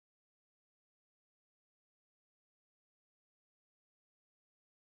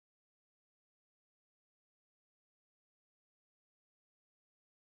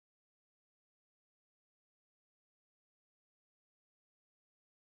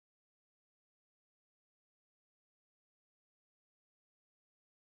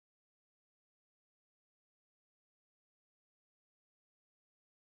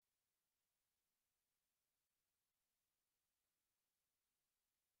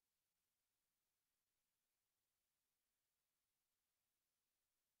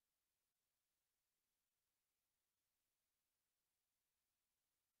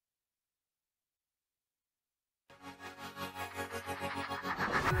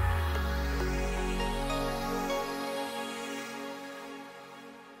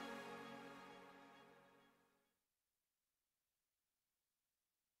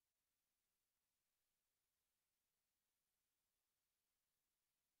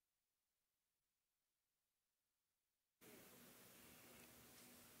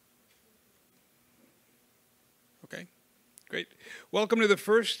Great. Welcome to the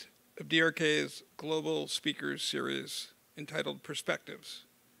first of DRK's Global Speakers Series entitled Perspectives,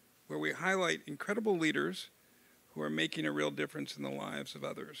 where we highlight incredible leaders who are making a real difference in the lives of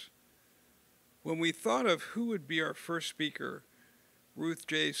others. When we thought of who would be our first speaker, Ruth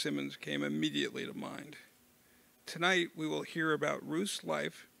J. Simmons came immediately to mind. Tonight, we will hear about Ruth's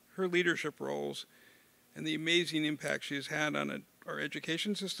life, her leadership roles, and the amazing impact she has had on our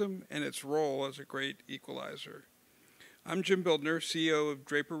education system and its role as a great equalizer. I'm Jim Bildner, CEO of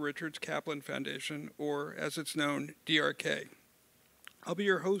Draper Richards Kaplan Foundation, or as it's known, DRK. I'll be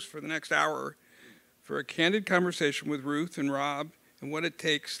your host for the next hour for a candid conversation with Ruth and Rob and what it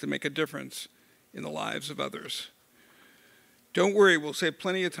takes to make a difference in the lives of others. Don't worry, we'll save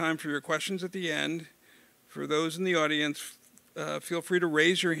plenty of time for your questions at the end. For those in the audience, feel free to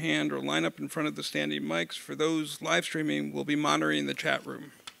raise your hand or line up in front of the standing mics. For those live streaming, we'll be monitoring the chat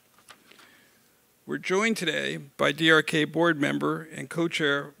room. We're joined today by DRK board member and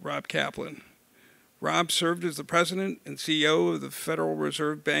co-chair Rob Kaplan. Rob served as the president and CEO of the Federal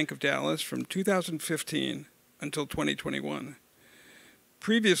Reserve Bank of Dallas from 2015 until 2021.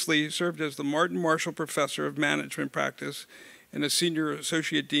 Previously, he served as the Martin Marshall Professor of Management Practice and a senior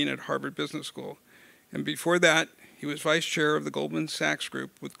associate dean at Harvard Business School. And before that, he was vice chair of the Goldman Sachs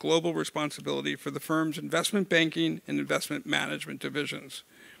Group with global responsibility for the firm's investment banking and investment management divisions.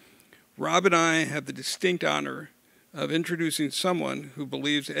 Rob and I have the distinct honor of introducing someone who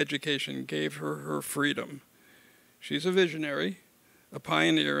believes education gave her her freedom. She's a visionary, a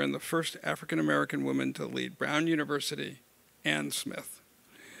pioneer, and the first African-American woman to lead Brown University and Smith.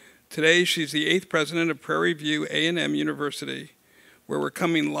 Today, she's the 8th president of Prairie View A&M University, where we're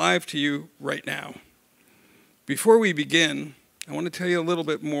coming live to you right now. Before we begin, I want to tell you a little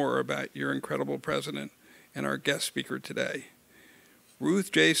bit more about your incredible president and our guest speaker today.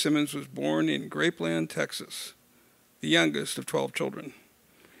 Ruth J. Simmons was born in Grapeland, Texas, the youngest of 12 children.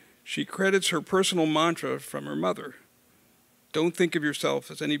 She credits her personal mantra from her mother: don't think of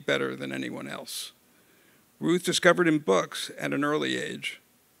yourself as any better than anyone else. Ruth discovered in books at an early age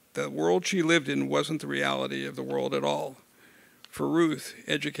that the world she lived in wasn't the reality of the world at all. For Ruth,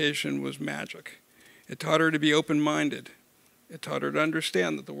 education was magic. It taught her to be open-minded. It taught her to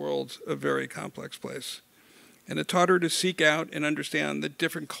understand that the world's a very complex place. And it taught her to seek out and understand the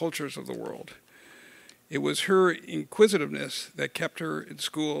different cultures of the world. It was her inquisitiveness that kept her in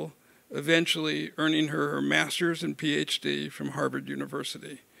school, eventually earning her her master's and PhD from Harvard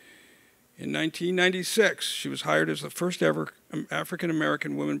University. In 1996, she was hired as the first ever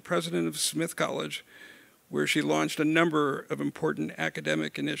African-American woman president of Smith College, where she launched a number of important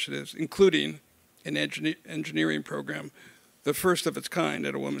academic initiatives, including an engineering program, the first of its kind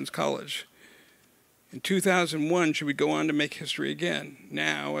at a women's college. In 2001, she would go on to make history again,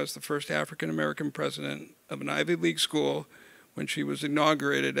 now as the first African-American president of an Ivy League school when she was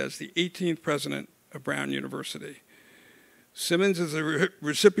inaugurated as the 18th president of Brown University. Simmons is a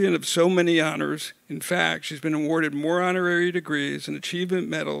recipient of so many honors. In fact, she's been awarded more honorary degrees and achievement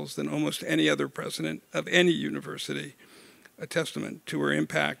medals than almost any other president of any university, a testament to her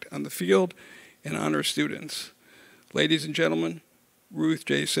impact on the field and on her students. Ladies and gentlemen, Ruth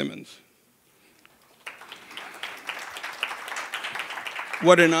J. Simmons.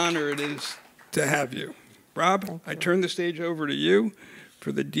 What an honor it is to have you. Rob, I turn the stage over to you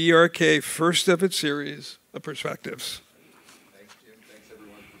for the DRK first of its series of Perspectives. Thanks, Jim. Thanks,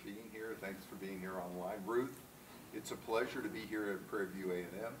 everyone, for being here. Thanks for being here online. Ruth, it's a pleasure to be here at Prairie View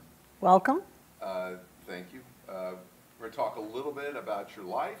A&M. Welcome. Thank you. We're going to talk a little bit about your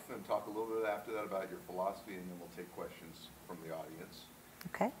life and talk a little bit after that about your philosophy, and then we'll take questions from the audience.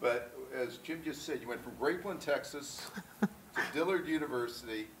 Okay. But as Jim just said, you went from Grapeland, Texas, to Dillard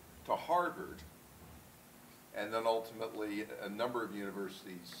University, to Harvard, and then ultimately a number of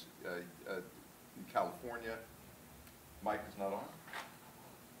universities in California. Mic is not on?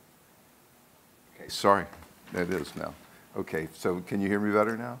 Okay, sorry, it is now. Okay, so can you hear me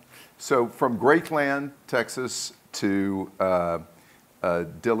better now? So from Grapeland, Texas, to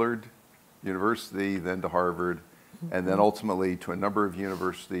Dillard University, then to Harvard, and then ultimately to a number of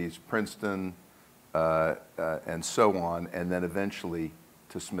universities, Princeton, and so on, and then eventually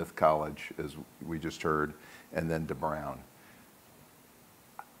to Smith College, as we just heard, and then to Brown.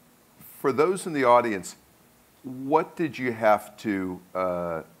 For those in the audience, what did you have to,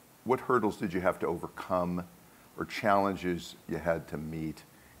 what hurdles did you have to overcome, or challenges you had to meet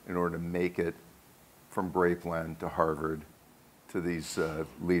in order to make it from Grapeland to Harvard to these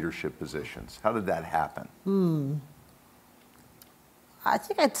leadership positions? How did that happen? I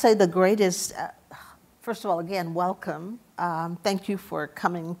think I'd say the greatest, first of all, again, welcome. Thank you for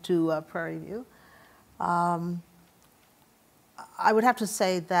coming to Prairie View. I would have to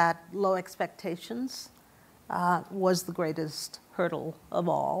say that low expectations was the greatest hurdle of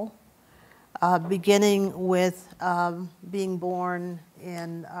all. Beginning with being born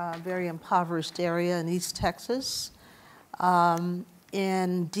in a very impoverished area in East Texas,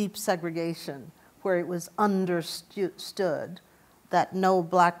 in deep segregation, where it was understood that no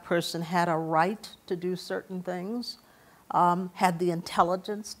black person had a right to do certain things, had the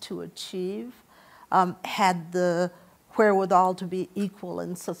intelligence to achieve, had the wherewithal to be equal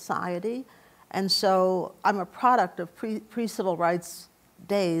in society. And so I'm a product of pre-civil rights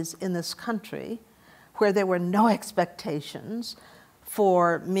days in this country where there were no expectations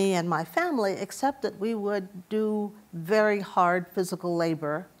for me and my family except that we would do very hard physical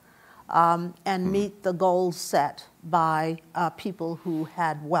labor and meet the goals set by people who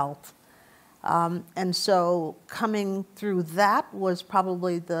had wealth. And so coming through that was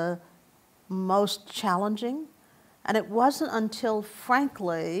probably the most challenging. And it wasn't until,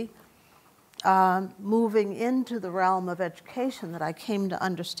 frankly, moving into the realm of education that I came to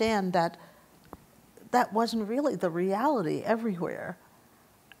understand that that wasn't really the reality everywhere.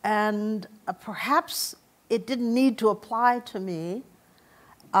 And perhaps it didn't need to apply to me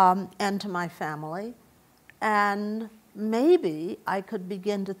and to my family. And maybe I could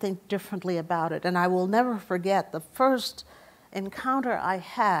begin to think differently about it. And I will never forget the first encounter I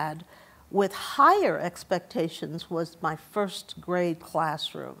had with higher expectations was my first grade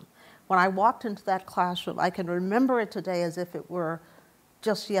classroom. When I walked into that classroom, I can remember it today as if it were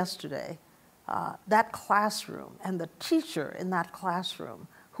just yesterday. That classroom and the teacher in that classroom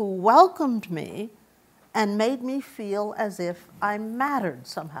who welcomed me and made me feel as if I mattered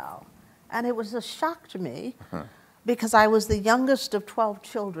somehow. And it was a shock to me because I was the youngest of 12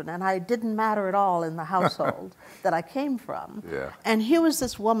 children and I didn't matter at all in the household that I came from. Yeah. And here was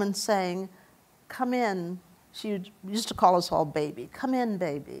this woman saying, "Come in." She used to call us all baby. "Come in,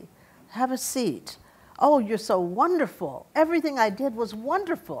 baby. Have a seat. Oh, you're so wonderful. Everything I did was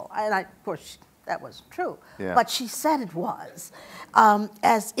wonderful." And of course, that wasn't true. Yeah. But she said it was,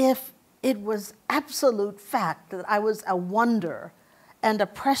 as if it was absolute fact that I was a wonder and a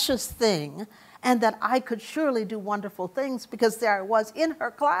precious thing, and that I could surely do wonderful things because there I was in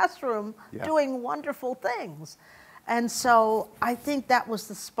her classroom doing wonderful things. And so I think that was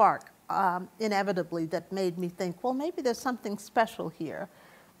the spark, inevitably, that made me think, well, maybe there's something special here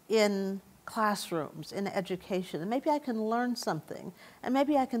in classrooms, in education, and maybe I can learn something, and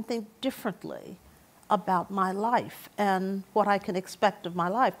maybe I can think differently about my life and what I can expect of my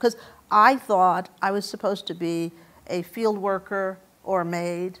life. Because I thought I was supposed to be a field worker or a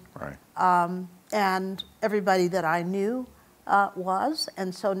maid, Right. and everybody that I knew was,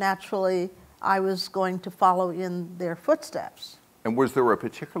 and so naturally I was going to follow in their footsteps. And was there a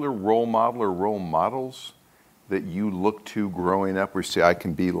particular role model or role models that you looked to growing up where you say, I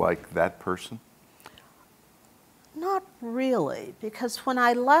can be like that person? Not really, because when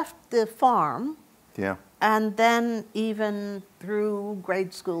I left the farm, Yeah. and then even through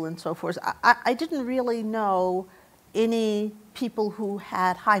grade school and so forth, I didn't really know any people who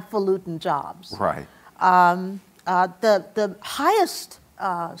had highfalutin jobs. Right. The highest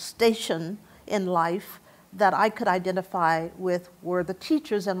station in life that I could identify with were the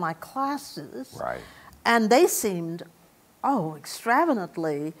teachers in my classes. Right. And they seemed,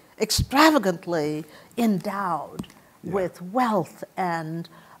 extravagantly endowed with wealth and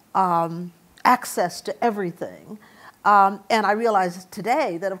access to everything. And I realize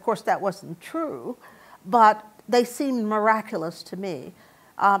today that, of course, that wasn't true, but they seemed miraculous to me.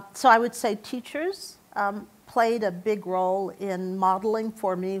 So I would say teachers played a big role in modeling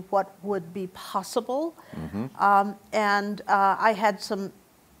for me what would be possible. And I had some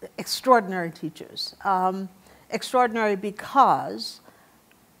extraordinary teachers. Extraordinary because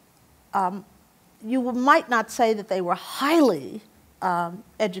you might not say that they were highly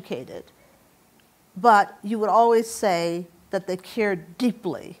educated, but you would always say that they cared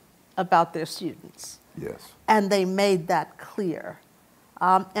deeply about their students. Yes. And they made that clear.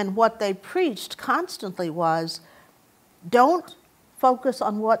 And what they preached constantly was, don't focus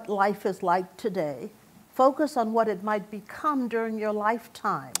on what life is like today. Focus on what it might become during your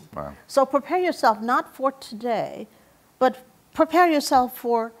lifetime. Wow. So prepare yourself not for today, but prepare yourself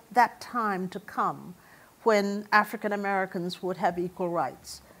for that time to come when African Americans would have equal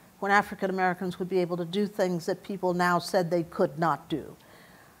rights, when African Americans would be able to do things that people now said they could not do.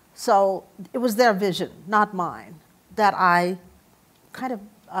 So it was their vision, not mine, that I kind of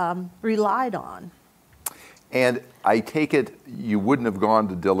relied on. And I take it you wouldn't have gone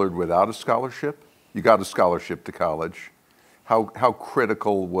to Dillard without a scholarship? You got a scholarship to college. How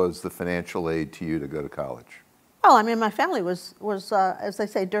critical was the financial aid to you to go to college? Oh, I mean, my family was as they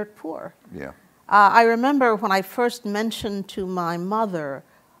say, dirt poor. Yeah. I remember when I first mentioned to my mother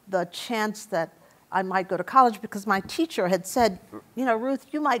the chance that I might go to college, because my teacher had said, you know, Ruth,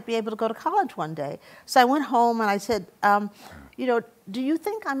 you might be able to go to college one day. So I went home and I said, you know, do you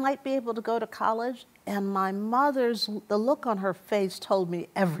think I might be able to go to college? And my the look on her face told me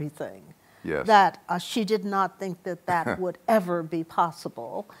everything. Yes. That she did not think that that would ever be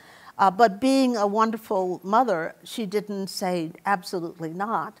possible. But being a wonderful mother, she didn't say absolutely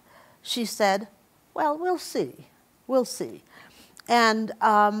not. She said, well, we'll see. We'll see. And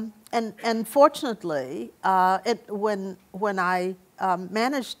fortunately, when I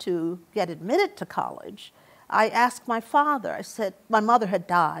managed to get admitted to college, I asked my father, I said, my mother had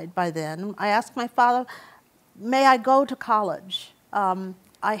died by then. I asked my father, may I go to college?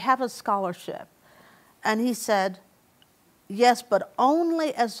 I have a scholarship. And he said, yes, but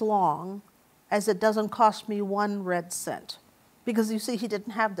only as long as it doesn't cost me 1 red cent. Because you see, he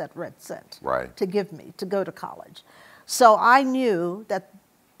didn't have that red cent to give me to go to college. So I knew that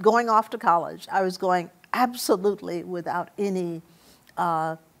going off to college, I was going absolutely without any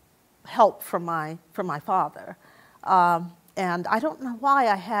help from my father. And I don't know why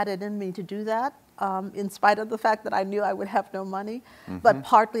I had it in me to do that, in spite of the fact that I knew I would have no money, but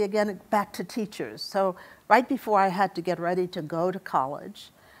partly, again, back to teachers. So right before I had to get ready to go to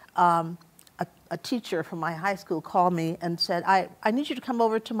college, a teacher from my high school called me and said, I need you to come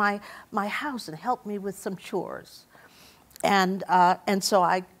over to my house and help me with some chores. And so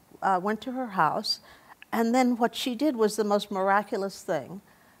I went to her house, and then what she did was the most miraculous thing.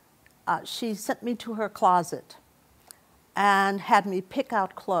 She sent me to her closet and had me pick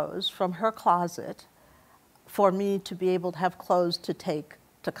out clothes from her closet for me to be able to have clothes to take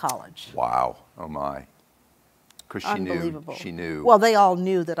to college. Wow. Oh, my. Because Unbelievable. She knew. Well, they all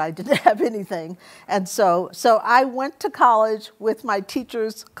knew that I didn't have anything. And so I went to college with my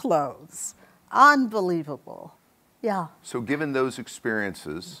teacher's clothes. Unbelievable. Yeah. So given those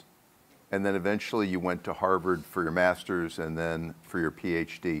experiences, and then eventually you went to Harvard for your master's and then for your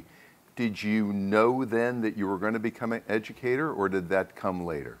PhD, did you know then that you were going to become an educator, or did that come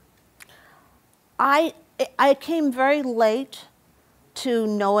later? I came very late to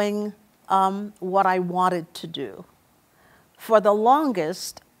knowing what I wanted to do. For the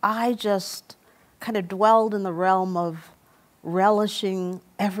longest, I just kind of dwelled in the realm of relishing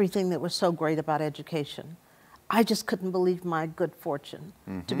everything that was so great about education. I just couldn't believe my good fortune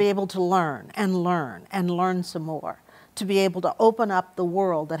to be able to learn and learn and learn some more, to be able to open up the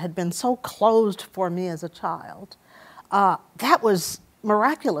world that had been so closed for me as a child. That was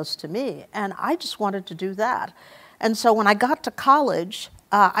miraculous to me, and I just wanted to do that. And so when I got to college,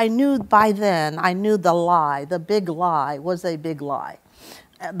 I knew by then, I knew the big lie was a big lie.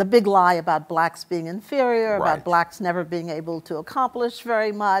 The big lie about blacks being inferior, about blacks never being able to accomplish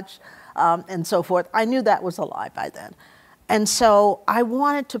very much, and so forth. I knew that was a lie by then. And so I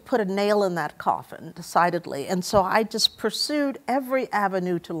wanted to put a nail in that coffin, decidedly. And so I just pursued every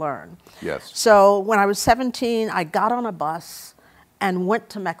avenue to learn. Yes. So when I was 17, I got on a bus and went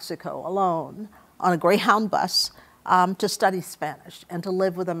to Mexico alone on a Greyhound bus to study Spanish and to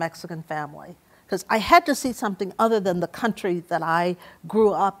live with a Mexican family. Because I had to see something other than the country that I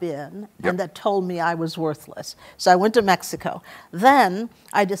grew up in and that told me I was worthless. So I went to Mexico. Then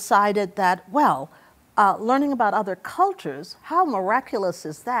I decided that, well, learning about other cultures, how miraculous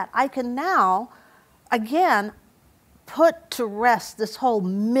is that? I can now, again, put to rest this whole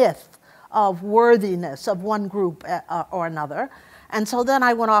myth of worthiness of one group or another. And so then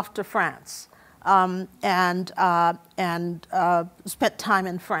I went off to France and spent time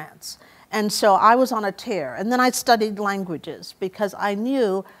in France. And so I was on a tear. And then I studied languages because I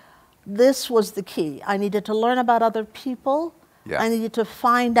knew this was the key. I needed to learn about other people. I needed to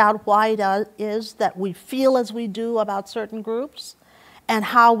find out why it is that we feel as we do about certain groups and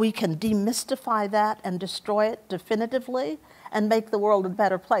how we can demystify that and destroy it definitively and make the world a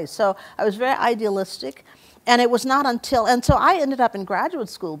better place. So I was very idealistic. And it was not until, and so I ended up in graduate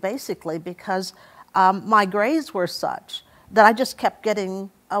school basically because my grades were such that I just kept getting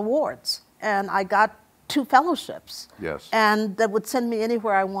awards. And I got 2 fellowships. Yes. And that would send me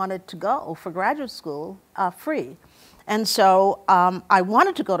anywhere I wanted to go for graduate school free. And so I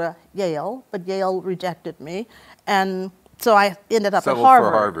wanted to go to Yale, but Yale rejected me. And so I ended up at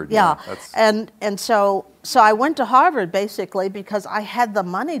Harvard. For Harvard. Yeah. And so I went to Harvard basically because I had the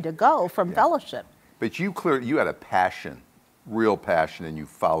money to go from fellowship. But you had a passion, real passion, and you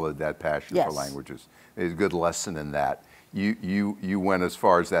followed that passion for languages. There's a good lesson in that. You went as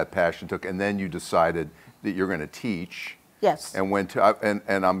far as that passion took, and then you decided that you're going to teach. Yes. And went to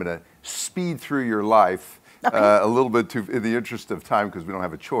and I'm going to speed through your life Okay. A little bit too, in the interest of time, because we don't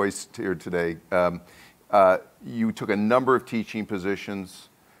have a choice here today. You took a number of teaching positions,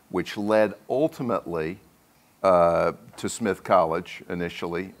 which led ultimately to Smith College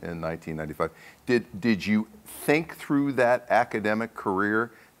initially in 1995. Did you think through that academic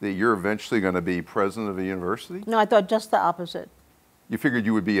career that you're eventually going to be president of a university? No, I thought just the opposite. You figured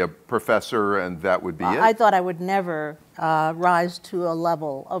you would be a professor and that would be it? I thought I would never rise to a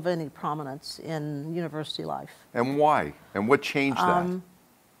level of any prominence in university life. And why? And what changed that?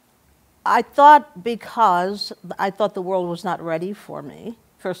 I thought because I thought the world was not ready for me,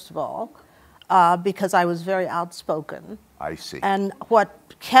 first of all, because I was very outspoken. I see. And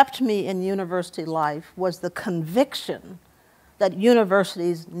what kept me in university life was the conviction that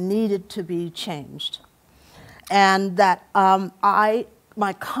universities needed to be changed. And that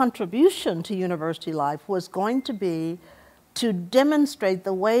my contribution to university life was going to be to demonstrate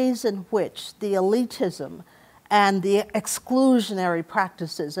the ways in which the elitism and the exclusionary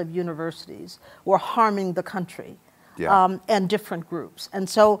practices of universities were harming the country. Yeah. And different groups. And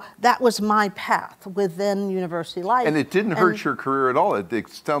so that was my path within university life. And it didn't hurt your career at all. It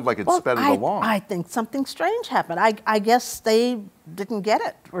sounds like it sped it along. I think something strange happened. I guess they didn't get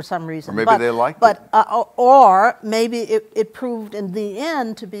it for some reason. Or maybe they liked it. Or maybe it proved in the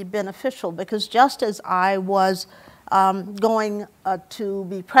end to be beneficial, because just as I was going to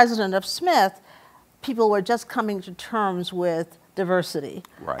be president of Smith, people were just coming to terms with diversity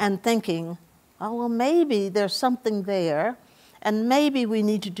and thinking, oh, well, maybe there's something there, and maybe we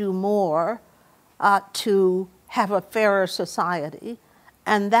need to do more to have a fairer society,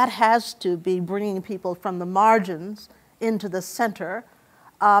 and that has to be bringing people from the margins into the center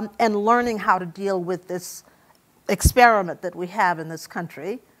and learning how to deal with this experiment that we have in this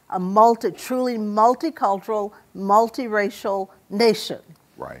country, a truly multicultural, multiracial nation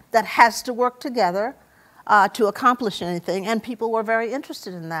that has to work together to accomplish anything, and people were very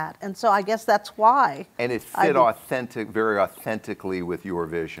interested in that, and so I guess that's why. And it fit very authentically with your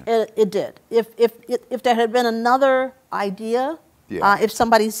vision. It did. If there had been another idea, if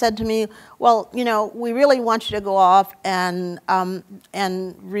somebody said to me, "Well, you know, we really want you to go off and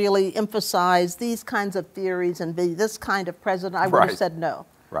really emphasize these kinds of theories and be this kind of president," I would have said no.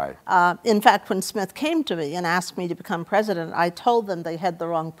 In fact, when Smith came to me and asked me to become president, I told them they had the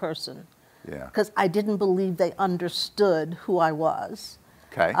wrong person. Because I didn't believe they understood who I was.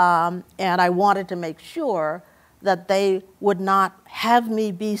 And I wanted to make sure that they would not have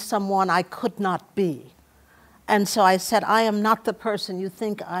me be someone I could not be. And so I said, I am not the person you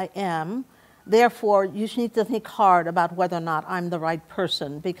think I am. Therefore, you need to think hard about whether or not I'm the right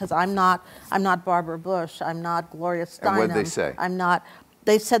person, because I'm not Barbara Bush, I'm not Gloria Steinem. And what did they say? I'm not.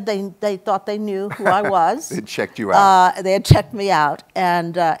 They said they thought they knew who I was. They checked you out. They had checked me out,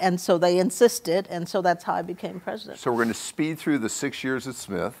 and so they insisted, and so that's how I became president. So we're going to speed through the 6 years at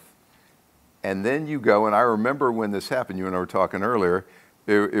Smith, and then you go, and I remember when this happened, you and I were talking earlier,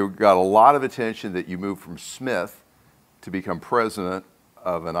 it got a lot of attention that you moved from Smith to become president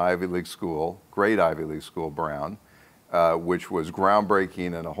of an Ivy League school, great Ivy League school, Brown, which was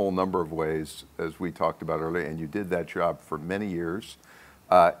groundbreaking in a whole number of ways, as we talked about earlier, and you did that job for many years.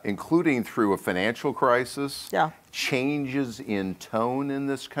 Including through a financial crisis, changes in tone in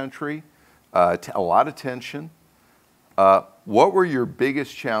this country, a lot of tension. What were your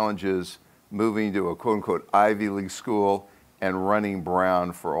biggest challenges moving to a quote-unquote Ivy League school and running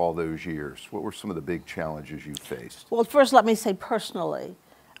Brown for all those years? What were some of the big challenges you faced? Well, first let me say personally,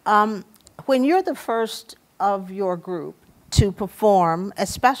 when you're the first of your group to perform,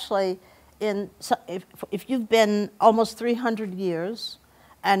 especially if you've been almost 300 years,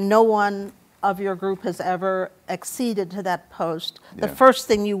 and no one of your group has ever acceded to that post, the first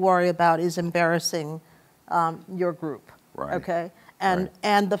thing you worry about is embarrassing your group. Okay, and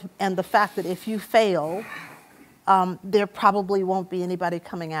the fact that if you fail, there probably won't be anybody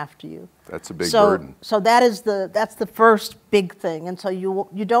coming after you. That's a big burden. So that's the first big thing, and so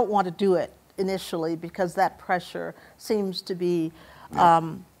you don't want to do it initially, because that pressure seems to be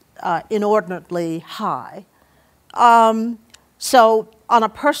inordinately high. So on a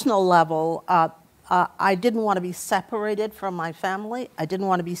personal level, I didn't want to be separated from my family. I didn't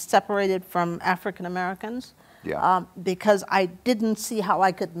want to be separated from African Americans because I didn't see how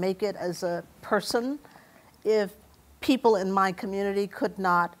I could make it as a person if people in my community could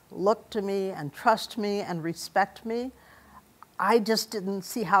not look to me and trust me and respect me. I just didn't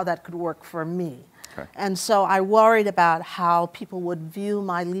see how that could work for me. And so I worried about how people would view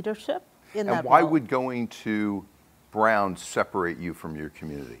my leadership in that role. And why would going to Brown separate you from your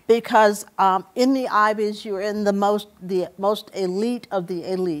community? Because in the Ivies, you're in the most elite of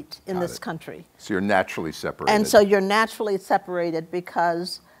the elite in this country. So you're naturally separated. And so you're naturally separated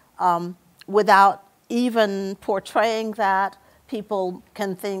because without even portraying that, people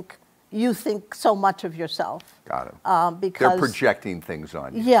can think you think so much of yourself. Got it. Because they're projecting things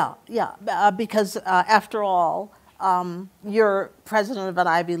on you. Yeah. Because after all, you're president of an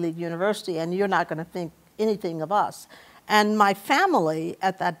Ivy League university, and you're not going to think anything of us. And my family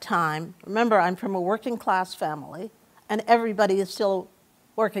at that time, remember, I'm from a working class family, and everybody is still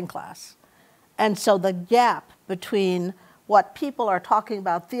working class. And so the gap between what people are talking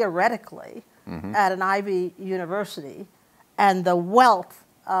about theoretically at an Ivy university and the wealth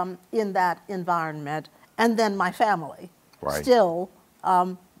in that environment, and then my family, still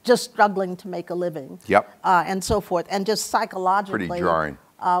just struggling to make a living, and so forth, and just psychologically pretty jarring.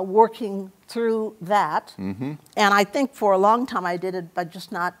 Working through that. And I think for a long time I did it by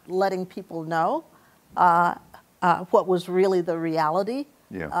just not letting people know what was really the reality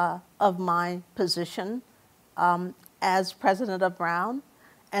of my position as president of Brown.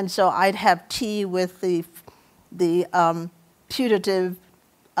 And so I'd have tea with the putative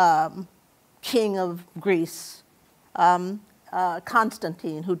king of Greece,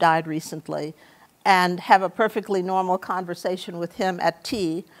 Constantine, who died recently, and have a perfectly normal conversation with him at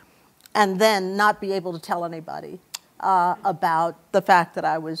tea, and then not be able to tell anybody about the fact that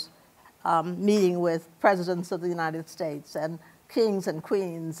I was meeting with presidents of the United States and kings and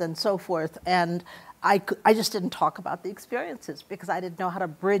queens and so forth. And I just didn't talk about the experiences because I didn't know how to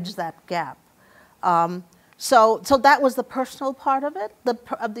bridge that gap. So that was the personal part of it.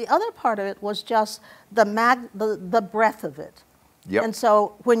 The other part of it was just the breadth of it. And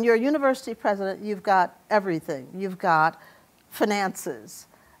so when you're a university president, you've got everything. You've got finances.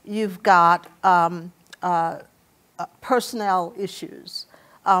 You've got personnel issues.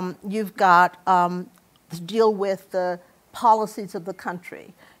 You've got to deal with the policies of the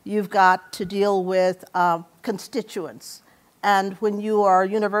country. You've got to deal with constituents. And when you are a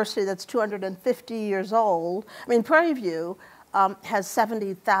university that's 250 years old, I mean, Prairie View has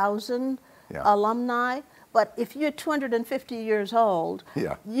 70,000 alumni. But if you're 250 years old,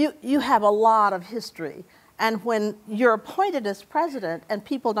 you have a lot of history. And when you're appointed as president and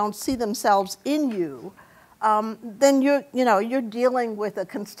people don't see themselves in you, then you're dealing with a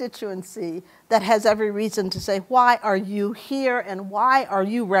constituency that has every reason to say, why are you here and why are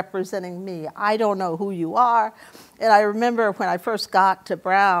you representing me? I don't know who you are. And I remember when I first got to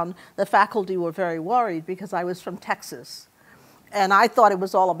Brown, the faculty were very worried because I was from Texas. And I thought it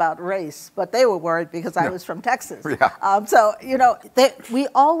was all about race, but they were worried because I was from Texas. So, we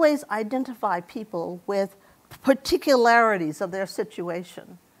always identify people with particularities of their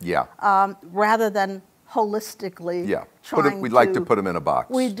situation. Rather than holistically trying we'd like to put them in a box.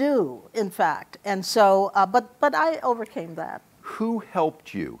 We do, in fact. And so, but I overcame that. Who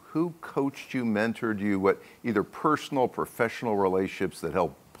helped you? Who coached you, mentored you? What either personal, professional relationships that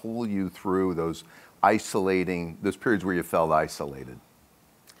helped pull you through those periods where you felt isolated?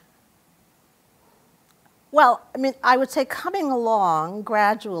 Well, I mean, I would say coming along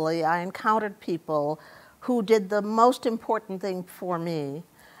gradually, I encountered people who did the most important thing for me,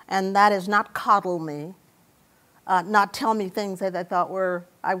 and that is not coddle me, not tell me things that I thought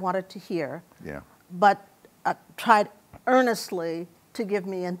I wanted to hear, but tried earnestly to give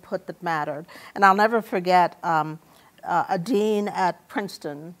me input that mattered. And I'll never forget a dean at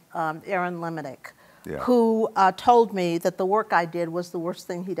Princeton, Aaron Lemonick, who told me that the work I did was the worst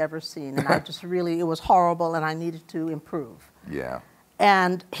thing he'd ever seen. And it was horrible and I needed to improve.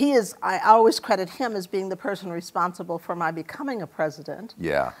 And I always credit him as being the person responsible for my becoming a president.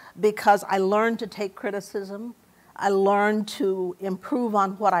 Because I learned to take criticism. I learned to improve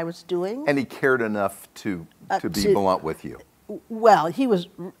on what I was doing. And he cared enough to be blunt with you. Well, he was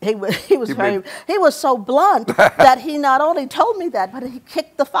so blunt that he not only told me that, but he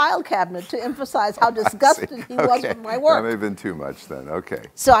kicked the file cabinet to emphasize how disgusted he was with my work. That may have been too much then. Okay.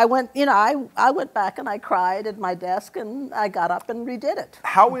 So I went, I went back and I cried at my desk and I got up and redid it.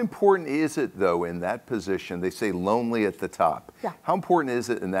 How important is it though in that position? They say lonely at the top. How important is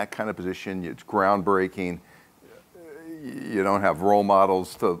it in that kind of position? It's groundbreaking. You don't have role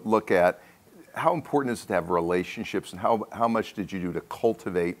models to look at. How important is it to have relationships, and how much did you do to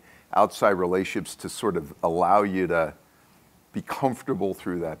cultivate outside relationships to sort of allow you to be comfortable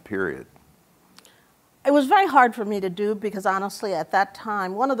through that period? It was very hard for me to do because honestly at that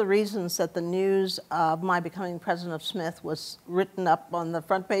time, one of the reasons that the news of my becoming president of Smith was written up on the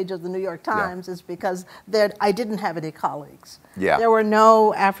front page of the New York Times is because I didn't have any colleagues. There were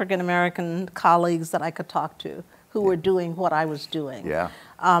no African American colleagues that I could talk to who were doing what I was doing. Yeah.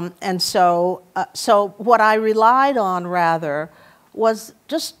 And so what I relied on rather was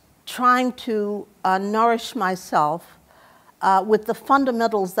just trying to nourish myself with the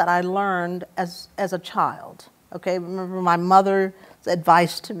fundamentals that I learned as a child. Okay, remember my mother's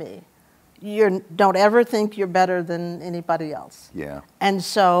advice to me: don't ever think you're better than anybody else. Yeah. And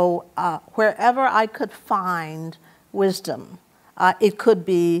so wherever I could find wisdom, it could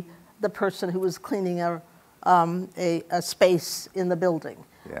be the person who was cleaning a space in the building.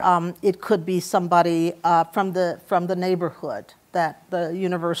 Yeah. It could be somebody from the neighborhood that the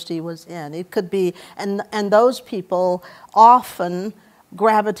university was in. It could be, and those people often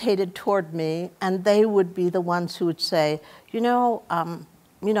gravitated toward me, and they would be the ones who would say, you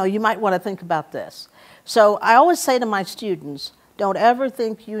might want to think about this. So I always say to my students, don't ever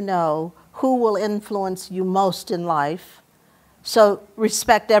think you know who will influence you most in life. So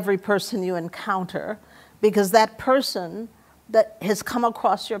respect every person you encounter, because that person that has come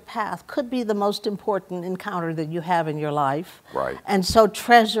across your path could be the most important encounter that you have in your life. Right. And so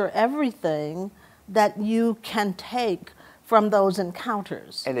treasure everything that you can take from those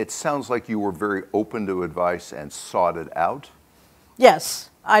encounters. And it sounds like you were very open to advice and sought it out. Yes,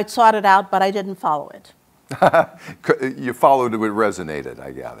 I sought it out, but I didn't follow it. You followed it, it resonated,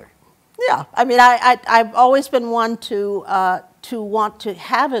 I gather. Yeah, I mean, I've always been one to want to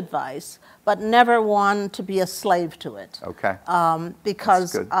have advice, but never one to be a slave to it. Okay.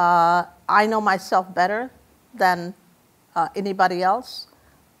 Because I know myself better than anybody else.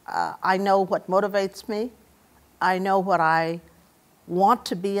 I know what motivates me. I know what I want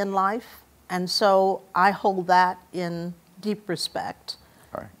to be in life, and so I hold that in deep respect.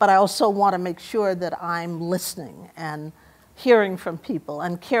 All right. But I also want to make sure that I'm listening and hearing from people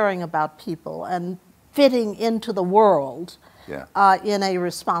and caring about people and fitting into the world in a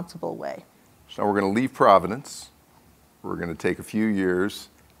responsible way. So we're going to leave Providence. We're going to take a few years,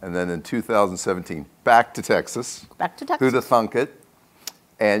 and then in 2017, back to Texas. Back to Texas. Who'd have thunk it?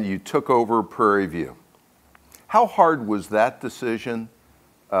 And you took over Prairie View. How hard was that decision,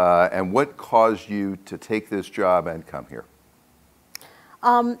 and what caused you to take this job and come here?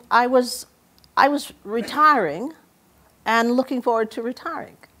 I was retiring and looking forward to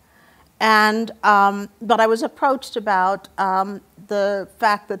retiring. And, but I was approached about the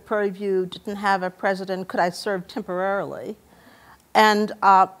fact that Prairie View didn't have a president. Could I serve temporarily? And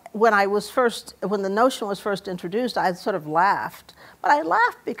when the notion was first introduced, I sort of laughed. But I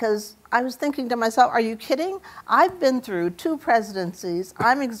laughed because I was thinking to myself, are you kidding? I've been through 2 presidencies.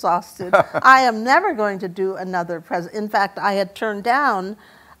 I'm exhausted. I am never going to do another presidency. In fact, I had turned down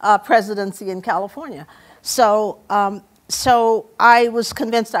presidency in California. So I was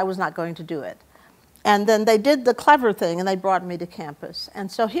convinced I was not going to do it. And then they did the clever thing, and they brought me to campus.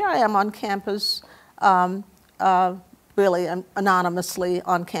 And so here I am on campus, really anonymously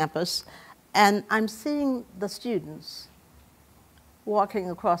on campus, and I'm seeing the students walking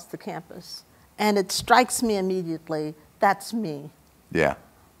across the campus. And it strikes me immediately, that's me. Yeah.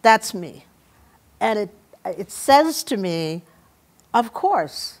 That's me. And it says to me, of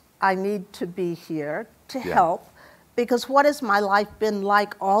course, I need to be here to help, because what has my life been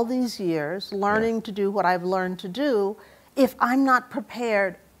like all these years, learning to do what I've learned to do, if I'm not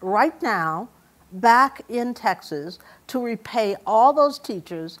prepared right now, back in Texas, to repay all those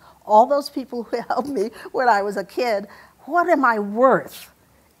teachers, all those people who helped me when I was a kid? What am I worth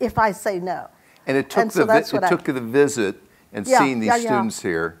if I say no? And it took the visit and seeing these students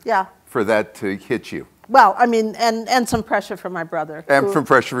here for that to hit you. Well, I mean, and some pressure from my brother. And from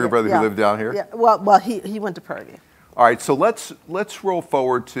pressure from your brother who lived down here? Yeah. Well, he went to Prairie View. All right, so let's roll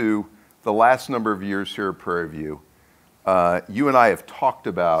forward to the last number of years here at Prairie View. You and I have talked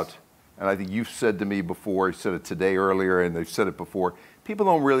about, and I think you've said to me before, you said it today earlier, and they've said it before, people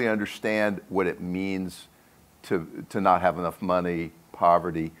don't really understand what it means to not have enough money,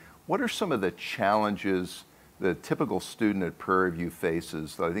 poverty. What are some of the challenges the typical student at Prairie View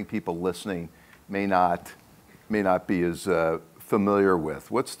faces that I think people listening may not be as familiar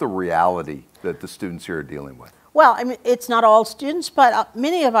with? What's the reality that the students here are dealing with? Well, I mean, it's not all students, but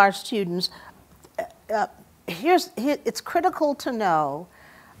many of our students, it's critical to know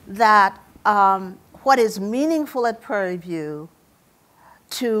that what is meaningful at Prairie View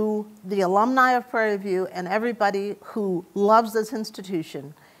to the alumni of Prairie View and everybody who loves this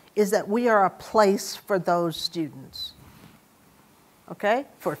institution is that we are a place for those students. Okay?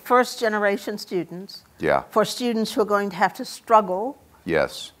 For first-generation students. Yeah. For students who are going to have to struggle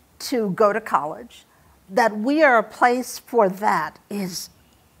to go to college. That we are a place for that is,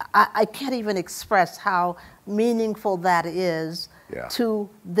 I can't even express how meaningful that is Yeah. to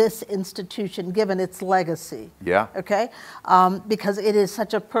this institution, given its legacy. Yeah. Okay? Because it is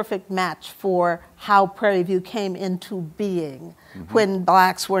such a perfect match for how Prairie View came into being when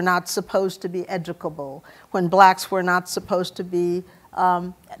blacks were not supposed to be educable, when blacks were not supposed to be,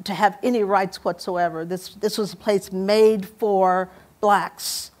 to have any rights whatsoever. This was a place made for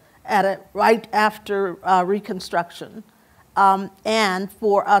blacks right after Reconstruction, and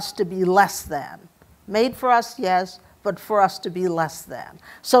for us to be less than. Made for us, yes, but for us to be less than.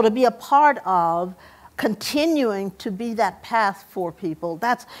 So to be a part of continuing to be that path for people,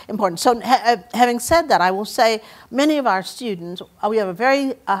 that's important. So having said that, I will say many of our students, we have a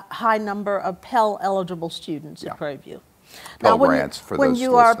very high number of Pell eligible students at Prairie View. Pell grants for when those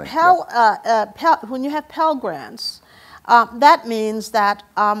you are listening. when you have Pell grants, that means that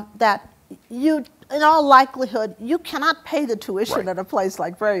you, in all likelihood, you cannot pay the tuition at a place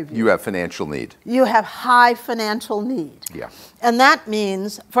like Prairie View. You have financial need. You have high financial need. Yeah. And that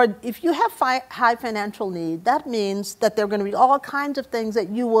means, if you have high financial need, that means that there are going to be all kinds of things that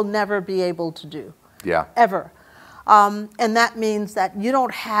you will never be able to do. Yeah. Ever. And that means that you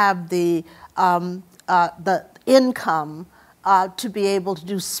don't have the income to be able to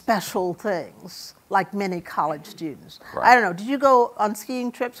do special things like many college students. Right. I don't know, did you go on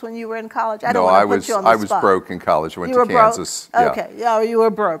skiing trips when you were in college? I don't No, want to put you on the I was spot. broke in college. I went You to were Kansas. broke? Yeah. Okay, yeah, you were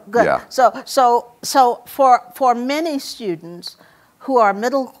broke. Good. Yeah. So for many students who are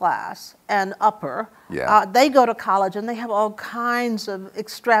middle class and upper, Yeah. they go to college and they have all kinds of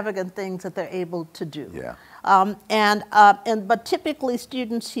extravagant things that they're able to do. Yeah. But typically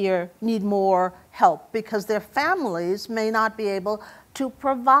students here need more help because their families may not be able to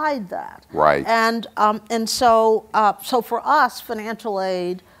provide that. Right. So for us, financial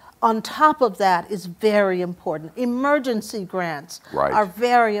aid on top of that is very important. Emergency grants are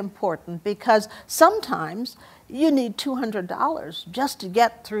very important because sometimes you need $200 just to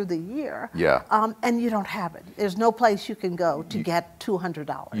get through the year. Yeah. And you don't have it. There's no place you can go to get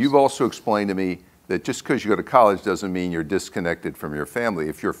 $200. You've also explained to me that just because you go to college doesn't mean you're disconnected from your family.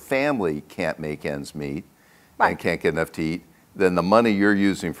 If your family can't make ends meet and can't get enough to eat, then the money you're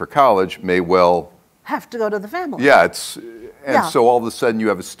using for college may well have to go to the family. Yeah, so all of a sudden you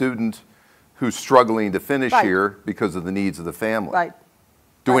have a student who's struggling to finish here because of the needs of the family. Right.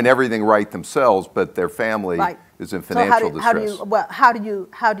 Doing everything right themselves, but their family is in financial distress.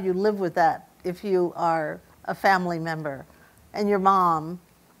 How do you live with that if you are a family member and your mom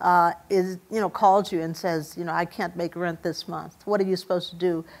calls you and says, I can't make rent this month? What are you supposed to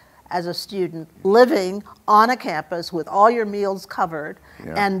do as a student living on a campus with all your meals covered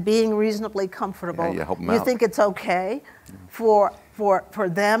and being reasonably comfortable? Yeah, you help them You out. think it's okay for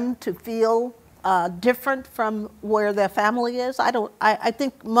them to feel different from where their family is? I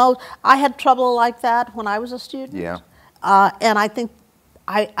think I had trouble like that when I was a student. Yeah. And I think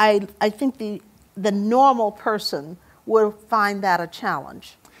the normal person will find that a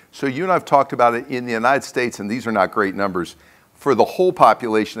challenge. So you and I have talked about it in the United States, and these are not great numbers. For the whole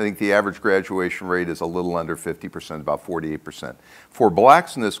population, I think the average graduation rate is a little under 50%, about 48%. For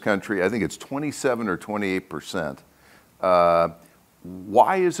blacks in this country, I think it's 27 or 28%.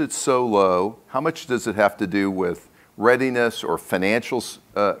 Why is it so low? How much does it have to do with readiness or financial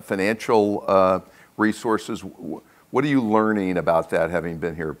resources? What are you learning about that, having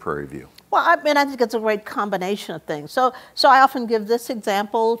been here at Prairie View? Well, I think it's a great combination of things. So I often give this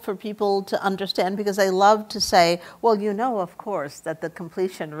example for people to understand because they love to say, well, of course, that the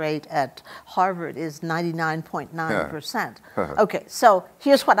completion rate at Harvard is 99.9%. Okay, so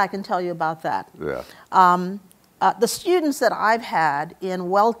here's what I can tell you about that. Yeah. The students that I've had in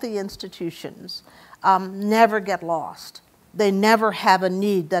wealthy institutions never get lost. They never have a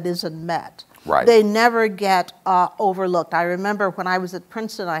need that isn't met. Right. They never get overlooked. I remember when I was at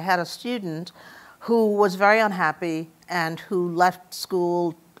Princeton, I had a student who was very unhappy and who left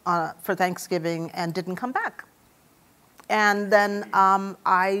school for Thanksgiving and didn't come back. And then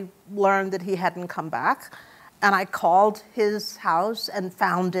I learned that he hadn't come back, and I called his house and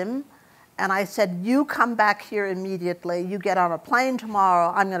found him. And I said, you come back here immediately. You get on a plane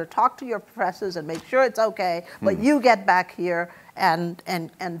tomorrow. I'm going to talk to your professors and make sure it's okay. But you get back here and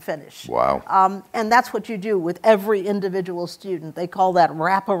finish. Wow. And that's what you do with every individual student. They call that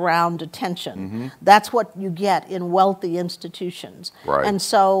wraparound detention. That's what you get in wealthy institutions. Right. And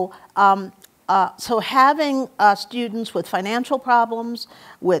so having students with financial problems,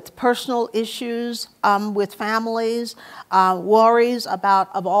 with personal issues, with families, worries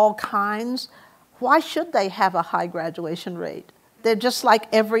of all kinds, why should they have a high graduation rate? They're just like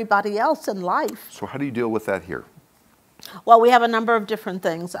everybody else in life. So how do you deal with that here? Well, we have a number of different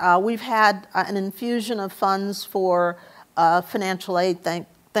things. We've had an infusion of funds for financial aid,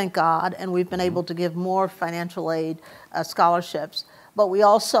 thank God, and we've been able to give more financial aid scholarships. But we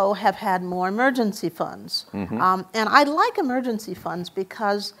also have had more emergency funds. And I like emergency funds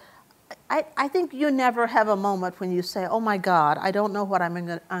because I think you never have a moment when you say, oh my God, I don't know what I'm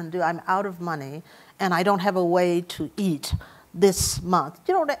going to do. I'm out of money and I don't have a way to eat this month.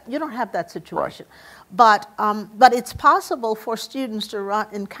 You don't have that situation. Right. But it's possible for students to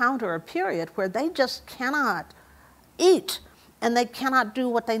encounter a period where they just cannot eat and they cannot do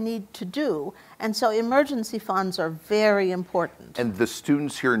what they need to do. And so emergency funds are very important. And the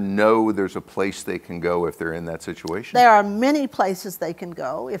students here know there's a place they can go if they're in that situation? There are many places they can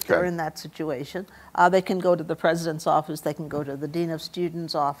go if they're in that situation. They can go to the president's office, they can go to the dean of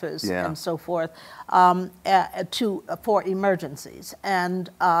students' office, and so forth, for emergencies. And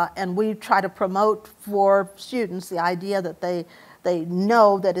we try to promote for students the idea that they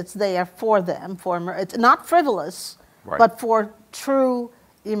know that it's there for them. It's not frivolous, but for true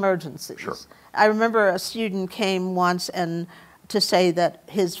emergencies. Sure. I remember a student came once and to say that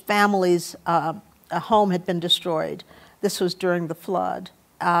his family's home had been destroyed. This was during the flood,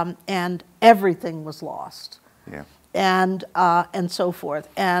 and everything was lost. Yeah. And so forth.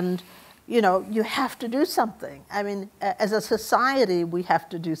 And you know, you have to do something. I mean, as a society, we have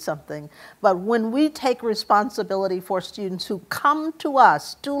to do something. But when we take responsibility for students who come to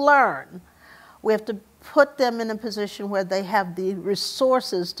us to learn, we have to put them in a position where they have the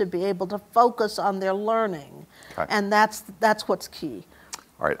resources to be able to focus on their learning. Okay. And that's what's key.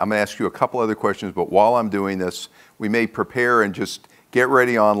 All right, I'm going to ask you a couple other questions, but while I'm doing this, we may prepare and just get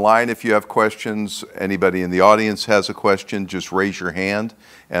ready online if you have questions. Anybody in the audience has a question, just raise your hand,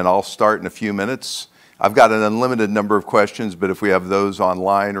 and I'll start in a few minutes. I've got an unlimited number of questions, but if we have those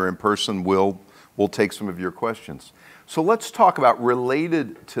online or in person, we'll take some of your questions. So let's talk about,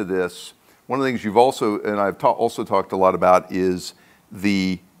 related to this, one of the things you've also, and I've also talked a lot about, is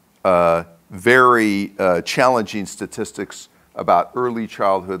the very challenging statistics about early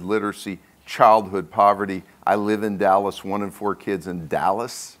childhood literacy, childhood poverty. I live in Dallas. 1 in 4 kids in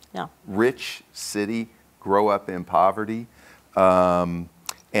Dallas, rich city, grow up in poverty. And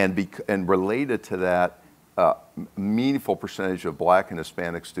related to that, a meaningful percentage of Black and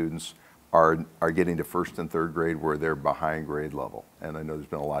Hispanic students are getting to 1st and 3rd grade where they're behind grade level. And I know there's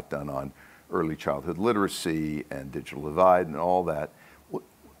been a lot done on early childhood literacy and digital divide and all that.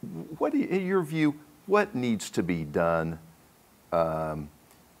 What, in your view, what needs to be done?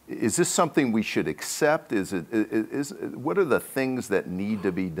 Is this something we should accept? What are the things that need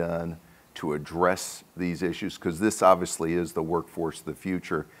to be done to address these issues? Because this obviously is the workforce of the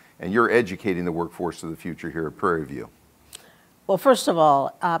future, and you're educating the workforce of the future here at Prairie View. Well, first of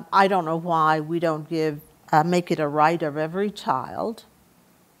all, I don't know why we don't make it a right of every child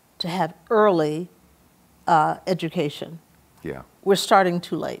to have early education. Yeah. We're starting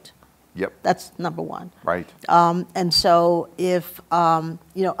too late. Yep. That's number one. Right. And so if,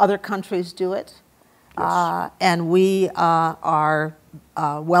 you know, other countries do it, and we are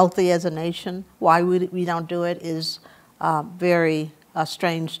wealthy as a nation, why we don't do it is very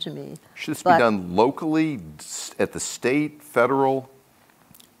strange to me. Should this be done locally, at the state, federal?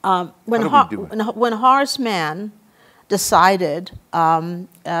 When Horace Mann decided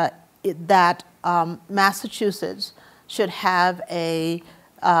that Massachusetts should have a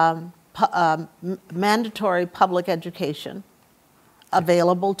mandatory public education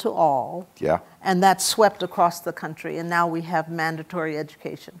available to all. Yeah. And that swept across the country, and now we have mandatory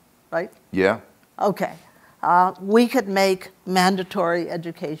education, right? Yeah. Okay. We could make mandatory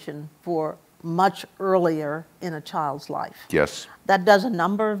education for much earlier in a child's life. Yes. That does a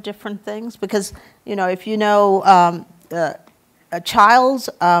number of different things because, you know, if you know a child's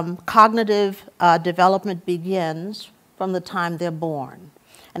cognitive development begins from the time they're born.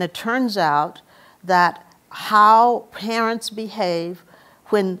 And it turns out that how parents behave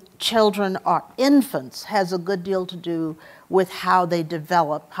when children are infants has a good deal to do with how they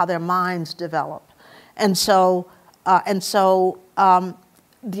develop, how their minds develop. And so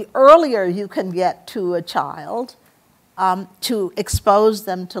the earlier you can get to a child to expose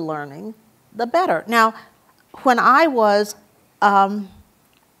them to learning, the better. Now, when I was,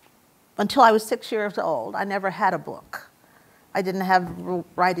 until I was 6 years old, I never had a book. I didn't have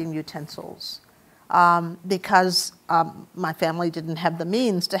writing utensils because my family didn't have the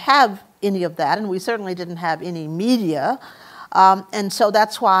means to have any of that, and we certainly didn't have any media. And so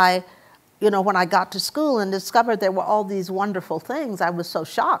that's why, you know, when I got to school and discovered there were all these wonderful things, I was so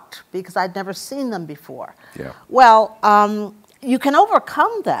shocked because I'd never seen them before. Yeah. Well, you can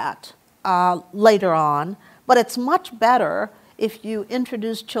overcome that later on, but it's much better if you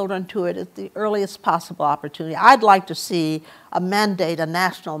introduce children to it at the earliest possible opportunity. I'd like to see a mandate, a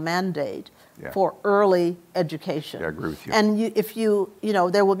national mandate, for early education. Yeah, I agree with you. And if you know,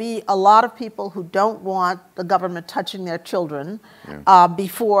 there will be a lot of people who don't want the government touching their children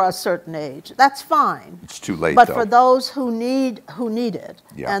before a certain age. That's fine. It's too late, but though. for those who need it,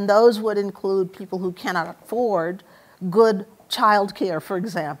 Yeah. and those would include people who cannot afford good child care, for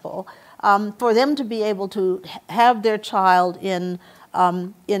example, for them to be able to have their child in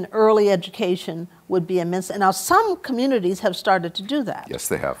early education would be immense. And now some communities have started to do that. Yes,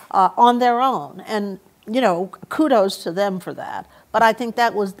 they have. On their own. And, you know, kudos to them for that. But I think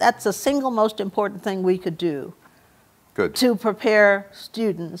that's the single most important thing we could do. Good. To prepare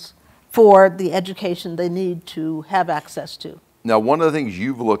students for the education they need to have access to. Now, one of the things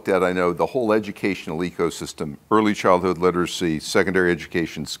you've looked at, I know, the whole educational ecosystem, early childhood literacy, secondary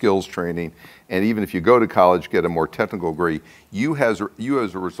education, skills training, and even if you go to college, get a more technical degree, you as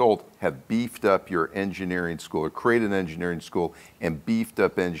a result have beefed up your engineering school, or created an engineering school and beefed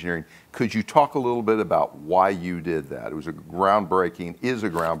up engineering. Could you talk a little bit about why you did that? It was a groundbreaking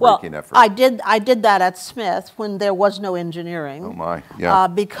effort. I did that at Smith when there was no engineering. Oh my, yeah.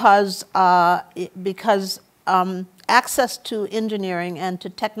 Because access to engineering and to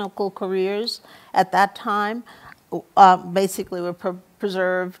technical careers at that time basically were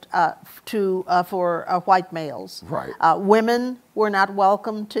preserved for white males. Right. Women were not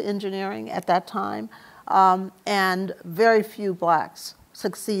welcome to engineering at that time, and very few blacks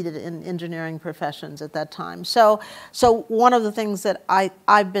succeeded in engineering professions at that time. So one of the things that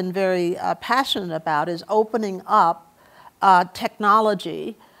I've been very passionate about is opening up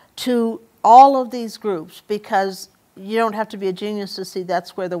technology to all of these groups, because you don't have to be a genius to see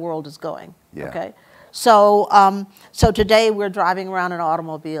that's where the world is going. Yeah. Okay. So today we're driving around in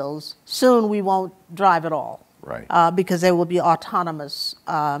automobiles. Soon we won't drive at all. Right. Because there will be autonomous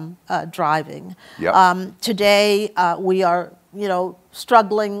driving. Yep. Today we are, you know,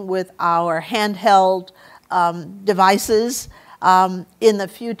 struggling with our handheld devices. In the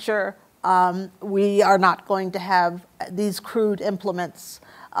future, we are not going to have these crude implements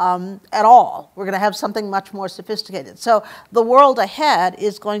at all. We're going to have something much more sophisticated. So the world ahead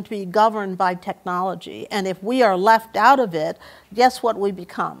is going to be governed by technology. And if we are left out of it, guess what we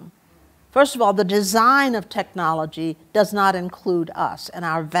become? First of all, the design of technology does not include us and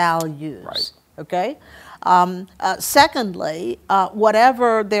our values. Right. Okay? Secondly,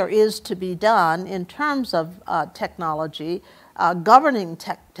 whatever there is to be done in terms of technology, governing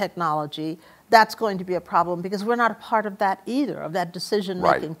technology, that's going to be a problem, because we're not a part of that either, of that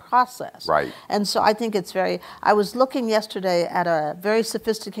decision-making process. Right. And so I think it's I was looking yesterday at a very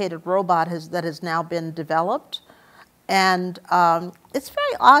sophisticated robot that has now been developed, and it's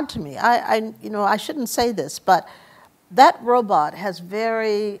very odd to me. I shouldn't say this, but that robot has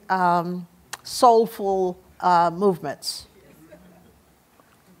very soulful movements.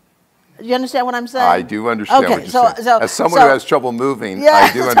 You understand what I'm saying? I do understand what you're saying. As someone who has trouble moving, yeah,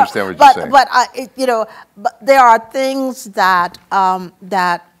 I do understand what you're saying. But there are things that come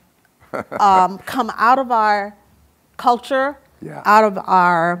out of our culture, out of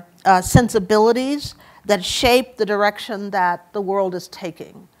our sensibilities, that shape the direction that the world is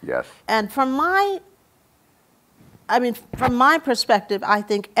taking. Yes. And from my perspective, I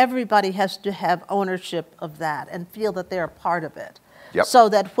think everybody has to have ownership of that and feel that they're a part of it. Yep. So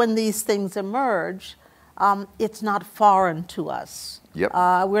that when these things emerge, it's not foreign to us. Yep.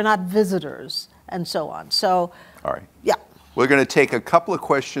 We're not visitors, and so on. So, all right. Yeah. We're going to take a couple of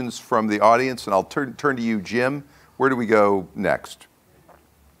questions from the audience, and I'll turn to you, Jim. Where do we go next?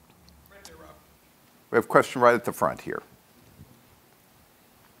 Right there, Rob. We have a question right at the front here.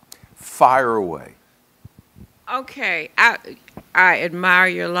 Fire away. Okay. I admire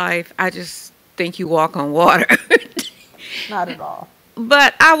your life. I just think you walk on water. Not at all.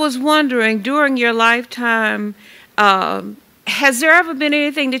 But I was wondering, during your lifetime, has there ever been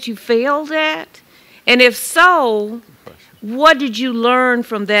anything that you failed at? And if so, what did you learn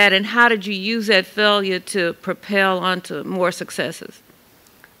from that, and how did you use that failure to propel onto more successes?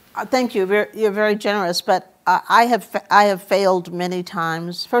 Thank you. You're very generous, but I have failed many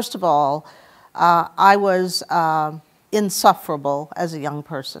times. First of all, I was insufferable as a young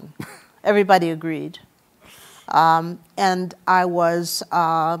person. Everybody agreed. And I was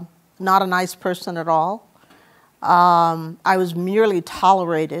not a nice person at all. I was merely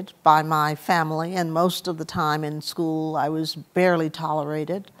tolerated by my family, and most of the time in school I was barely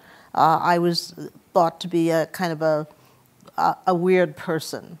tolerated. I was thought to be a kind of a weird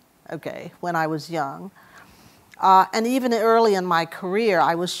person, okay, when I was young. And even early in my career,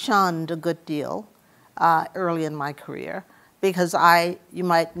 I was shunned a good deal early in my career. because you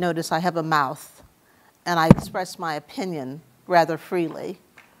might notice I have a mouth, and I express my opinion rather freely.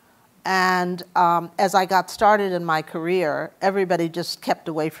 And as I got started in my career, everybody just kept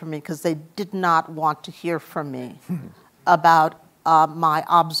away from me because they did not want to hear from me about my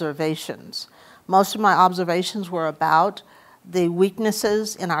observations. Most of my observations were about the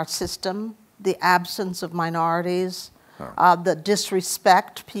weaknesses in our system, the absence of minorities, the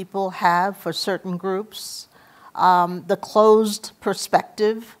disrespect people have for certain groups, the closed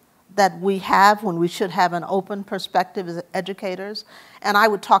perspective that we have when we should have an open perspective as educators. And I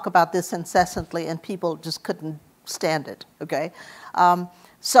would talk about this incessantly, and people just couldn't stand it, okay?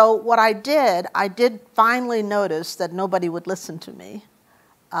 So what I did finally notice that nobody would listen to me.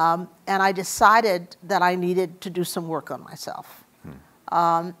 And I decided that I needed to do some work on myself.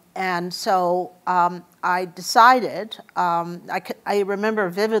 And so I decided, I remember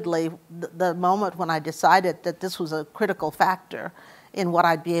vividly the moment when I decided that this was a critical factor in what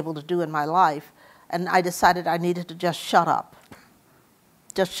I'd be able to do in my life. And I decided I needed to just shut up.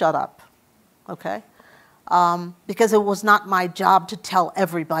 Just shut up, okay? Because it was not my job to tell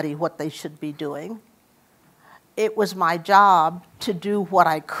everybody what they should be doing. It was my job to do what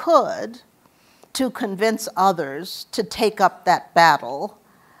I could to convince others to take up that battle,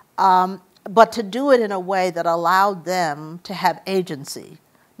 but to do it in a way that allowed them to have agency,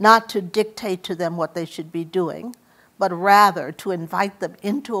 not to dictate to them what they should be doing, but rather to invite them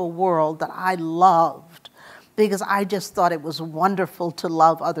into a world that I loved, because I just thought it was wonderful to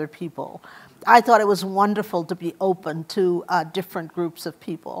love other people. I thought it was wonderful to be open to different groups of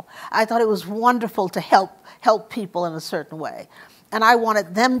people. I thought it was wonderful to help people in a certain way. And I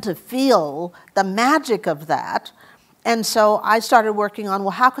wanted them to feel the magic of that. And so I started working on,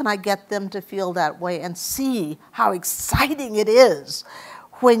 well, how can I get them to feel that way and see how exciting it is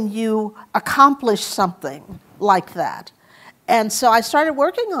when you accomplish something like that. And so I started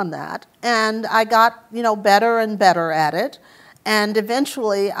working on that, and I got, better and better at it. And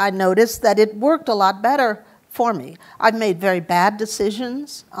eventually I noticed that it worked a lot better for me. I've made very bad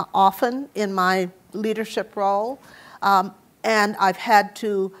decisions often in my leadership role, and I've had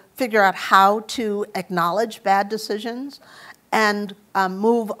to figure out how to acknowledge bad decisions and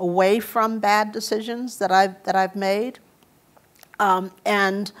move away from bad decisions that I've made.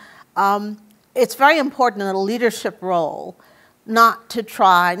 It's very important in a leadership role not to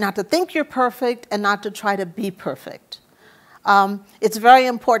think you're perfect and not to try to be perfect. It's very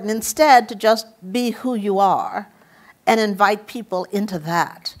important instead to just be who you are and invite people into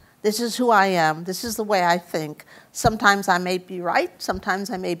that. This is who I am. This is the way I think. Sometimes I may be right. Sometimes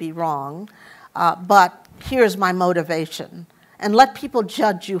I may be wrong. But here's my motivation. And let people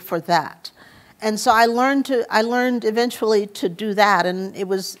judge you for that. And so I learned eventually to do that, and it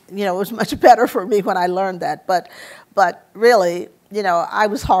was much better for me when I learned that. But really, I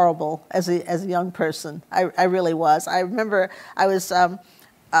was horrible as a young person. I really was. I remember I was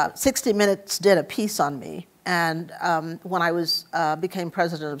 60 Minutes did a piece on me, and when I became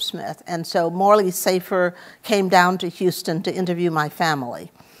president of Smith, and so Morley Safer came down to Houston to interview my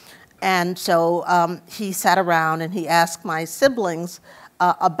family, and so he sat around and he asked my siblings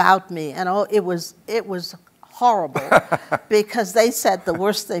about me, and it was horrible because they said the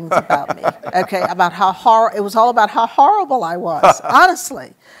worst things about me. Okay, about it was all about how horrible I was,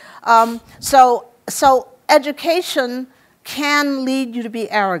 honestly. So education can lead you to be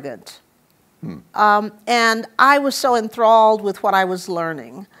arrogant, and I was so enthralled with what I was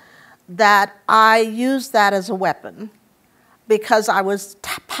learning that I used that as a weapon because I was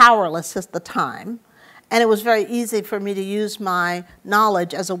powerless at the time. And it was very easy for me to use my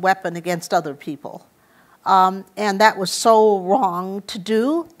knowledge as a weapon against other people. And that was so wrong to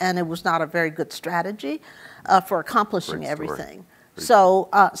do, and it was not a very good strategy for accomplishing everything. So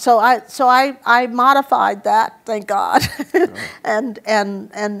I modified that, thank God, and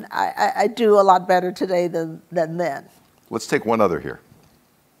I do a lot better today than then. Let's take one other here.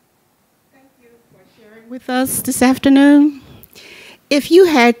 Thank you for sharing with us this afternoon. If you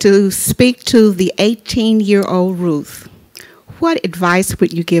had to speak to the 18-year-old Ruth, what advice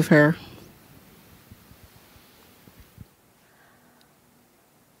would you give her?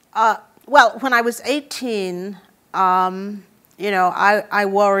 Well, when I was 18, I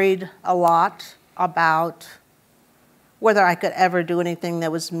worried a lot about whether I could ever do anything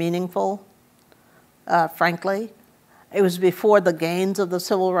that was meaningful, frankly. It was before the gains of the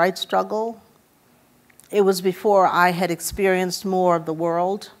civil rights struggle. It was before I had experienced more of the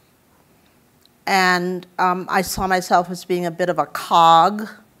world. And I saw myself as being a bit of a cog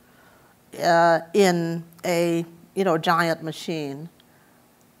in a giant machine.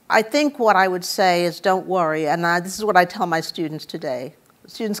 I think what I would say is don't worry, and this is what I tell my students today.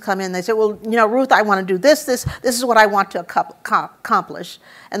 Students come in, they say, well, you know, Ruth, I want to do this is what I want to accomplish.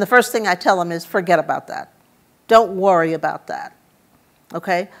 And the first thing I tell them is forget about that. Don't worry about that,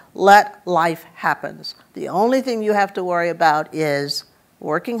 okay? Let life happen. The only thing you have to worry about is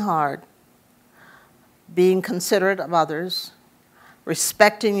working hard, being considerate of others,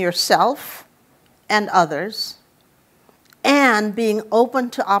 respecting yourself and others, and being open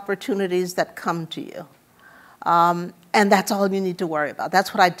to opportunities that come to you. And that's all you need to worry about.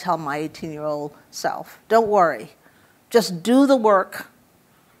 That's what I'd tell my 18-year-old self. Don't worry. Just do the work,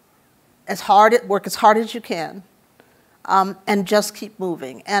 work as hard as you can, and just keep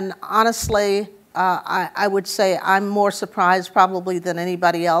moving. And honestly, I would say I'm more surprised probably than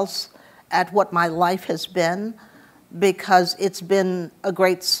anybody else at what my life has been, because it's been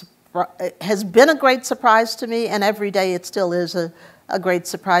has been a great surprise to me, and every day it still is a great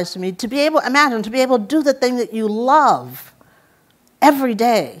surprise to me. To be able, imagine, to be able to do the thing that you love every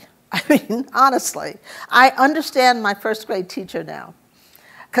day. I mean, honestly, I understand my first grade teacher now,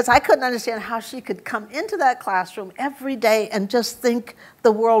 because I couldn't understand how she could come into that classroom every day and just think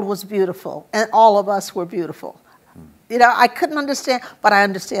the world was beautiful and all of us were beautiful. You know, I couldn't understand, but I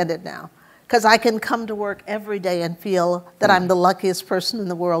understand it now, because I can come to work every day and feel that I'm the luckiest person in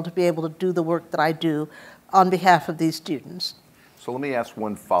the world to be able to do the work that I do on behalf of these students. So let me ask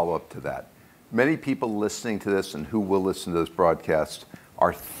one follow-up to that. Many people listening to this and who will listen to this broadcast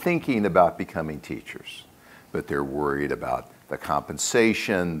are thinking about becoming teachers, but they're worried about the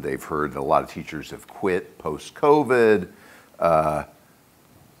compensation. They've heard that a lot of teachers have quit post-COVID.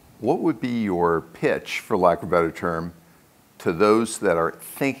 What would be your pitch, for lack of a better term, to those that are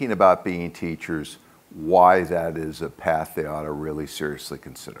thinking about being teachers, why that is a path they ought to really seriously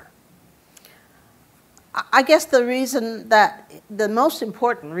consider? I guess the reason that, the most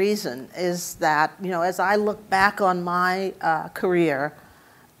important reason is that, you know, as I look back on my career,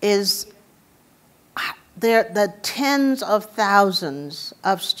 is the tens of thousands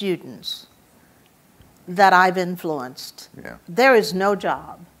of students that I've influenced. Yeah. There is no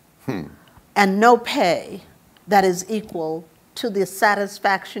job and no pay that is equal to the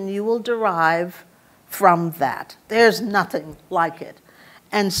satisfaction you will derive from that. There's nothing like it.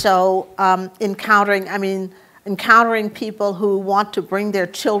 And so encountering people who want to bring their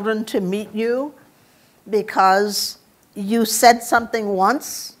children to meet you because you said something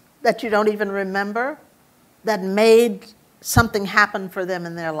once that you don't even remember that made something happen for them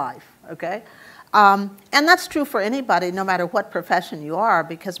in their life, okay? And that's true for anybody, no matter what profession you are,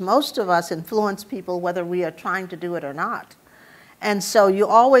 because most of us influence people whether we are trying to do it or not. And so you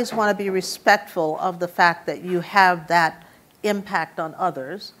always want to be respectful of the fact that you have that impact on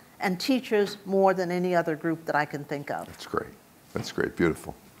others, and teachers more than any other group that I can think of. That's great. That's great.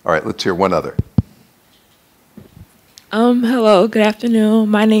 Beautiful. All right, let's hear one other. Hello, good afternoon.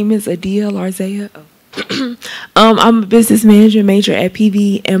 My name is Adia Larzea. I'm a business manager major at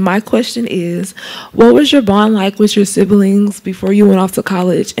PV, and my question is, what was your bond like with your siblings before you went off to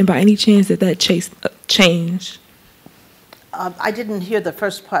college, and by any chance did that change? I didn't hear the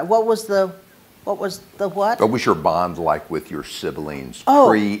first part. What was the what? What was your bond like with your siblings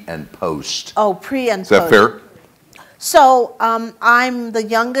pre and post? Oh, pre and post. Is that fair? So I'm the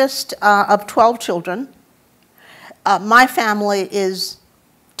youngest of 12 children. My family is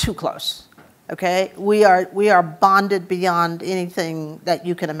too close. Okay, we are bonded beyond anything that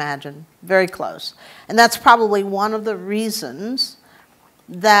you can imagine, very close. And that's probably one of the reasons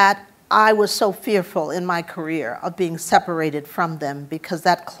that I was so fearful in my career of being separated from them, because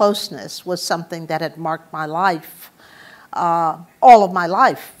that closeness was something that had marked my life, all of my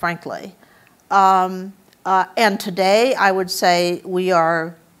life, frankly. And today, I would say we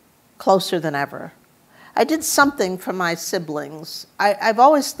are closer than ever. I did something for my siblings. I've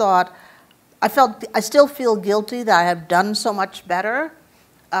always thought, I still feel guilty that I have done so much better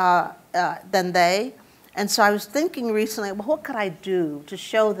than they. And so I was thinking recently, well, what could I do to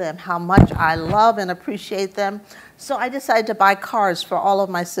show them how much I love and appreciate them? So I decided to buy cars for all of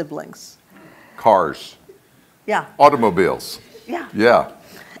my siblings. Cars? Yeah. Automobiles? Yeah. Yeah.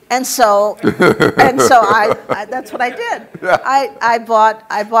 And so, that's what I did. Yeah.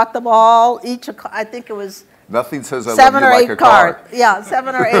 I bought them all, each, I think it was nothing says I love you like a car. Yeah,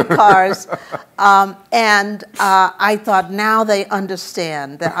 7 or 8 cars. And I thought, now they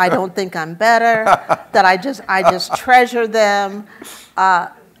understand that I don't think I'm better, that I just treasure them.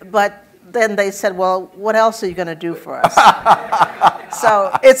 But then they said, well, what else are you going to do for us?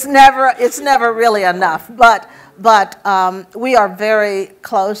 So it's never really enough. But we are very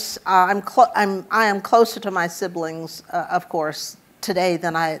close. I am closer to my siblings, of course, today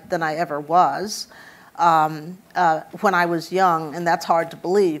than I ever was when I was young, and that's hard to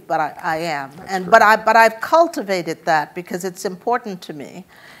believe, but I am. But I've cultivated that because it's important to me.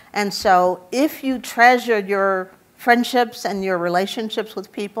 And so if you treasure your friendships and your relationships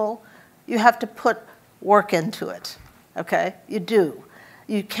with people, you have to put work into it, okay? You do.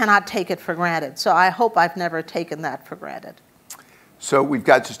 You cannot take it for granted. So I hope I've never taken that for granted. So we've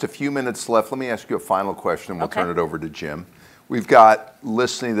got just a few minutes left. Let me ask you a final question, and we'll Okay. turn it over to Jim. We've got,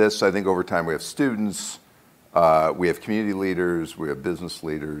 listening to this, I think over time we have students, we have community leaders, we have business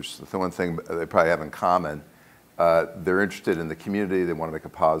leaders. The one thing they probably have in common, they're interested in the community, they want to make a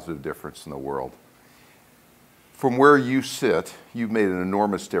positive difference in the world. From where you sit, you've made an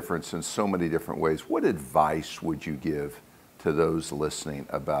enormous difference in so many different ways. What advice would you give to those listening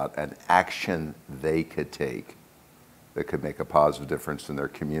about an action they could take that could make a positive difference in their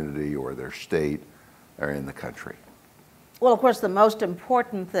community or their state or in the country? Well, of course, the most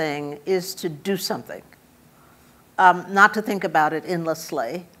important thing is to do something. Not to think about it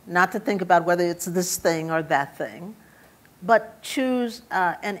endlessly, not to think about whether it's this thing or that thing, but choose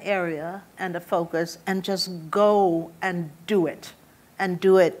an area and a focus and just go and do it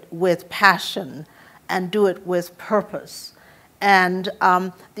with passion and do it with purpose. And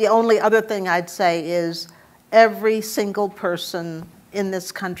the only other thing I'd say is every single person in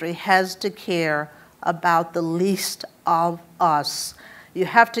this country has to care about the least of us. You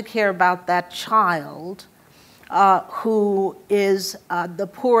have to care about that child who is the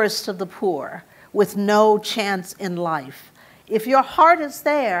poorest of the poor with no chance in life. If your heart is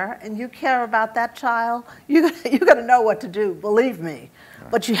there and you care about that child, you're going to know what to do, believe me.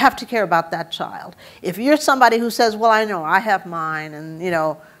 But you have to care about that child. If you're somebody who says, well, I know, I have mine, and you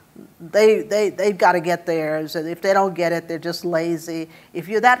know, they've got to get theirs, and if they don't get it, they're just lazy. If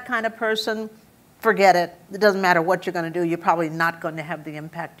you're that kind of person, forget it. It doesn't matter what you're going to do. You're probably not going to have the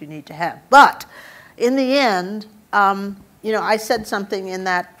impact you need to have. But in the end, you know, I said something in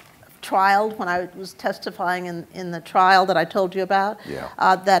that trial when I was testifying in the trial that I told you about,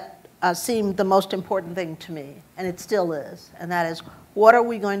 that seemed the most important thing to me, and it still is, and that is, what are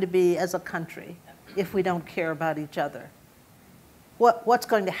we going to be as a country if we don't care about each other? What's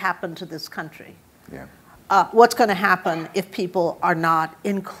going to happen to this country? Yeah. What's going to happen if people are not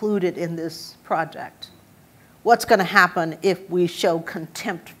included in this project? What's going to happen if we show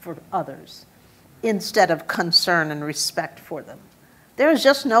contempt for others instead of concern and respect for them? There is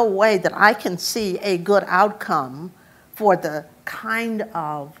just no way that I can see a good outcome for the kind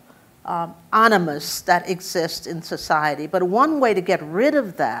of animus that exists in society. But one way to get rid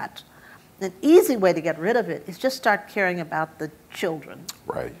of that, an easy way to get rid of it, is just start caring about the children.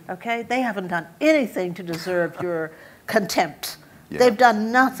 Right. Okay? They haven't done anything to deserve your contempt. Yeah. They've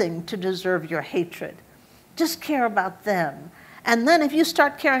done nothing to deserve your hatred. Just care about them. And then if you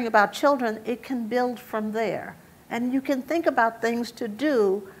start caring about children, it can build from there. And you can think about things to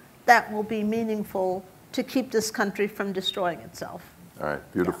do that will be meaningful to keep this country from destroying itself. All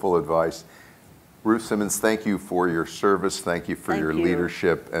right, beautiful advice. Ruth Simmons, thank you for your service, thank you for your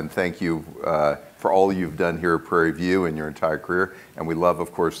leadership, and thank you for all you've done here at Prairie View in your entire career. And we love,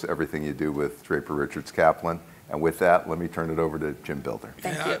 of course, everything you do with Draper Richards Kaplan. And with that, let me turn it over to Jim Builder.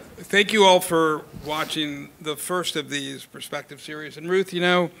 Thank you. Thank you all for watching the first of these Perspective series. And Ruth, you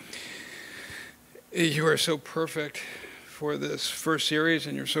know, you are so perfect for this first series,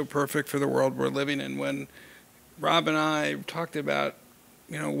 and you're so perfect for the world we're living in. When Rob and I talked about,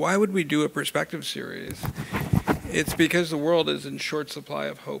 you know, why would we do a Perspective series? It's because the world is in short supply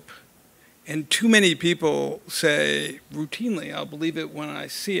of hope. And too many people say routinely, I'll believe it when I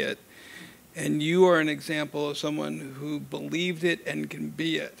see it. And you are an example of someone who believed it and can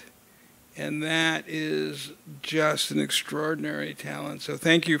be it. And that is just an extraordinary talent. So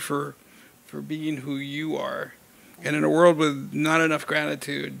thank you for being who you are. And in a world with not enough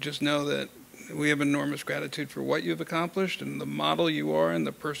gratitude, just know that we have enormous gratitude for what you've accomplished and the model you are and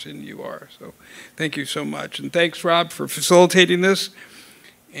the person you are. So thank you so much. And thanks, Rob, for facilitating this.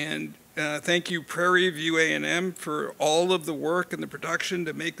 And thank you, Prairie View A&M, for all of the work and the production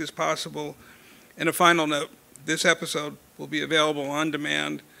to make this possible. And a final note, this episode will be available on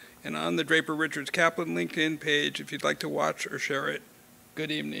demand and on the Draper Richards Kaplan LinkedIn page if you'd like to watch or share it.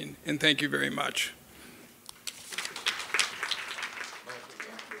 Good evening, and thank you very much.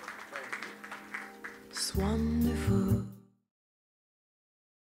 It's wonderful.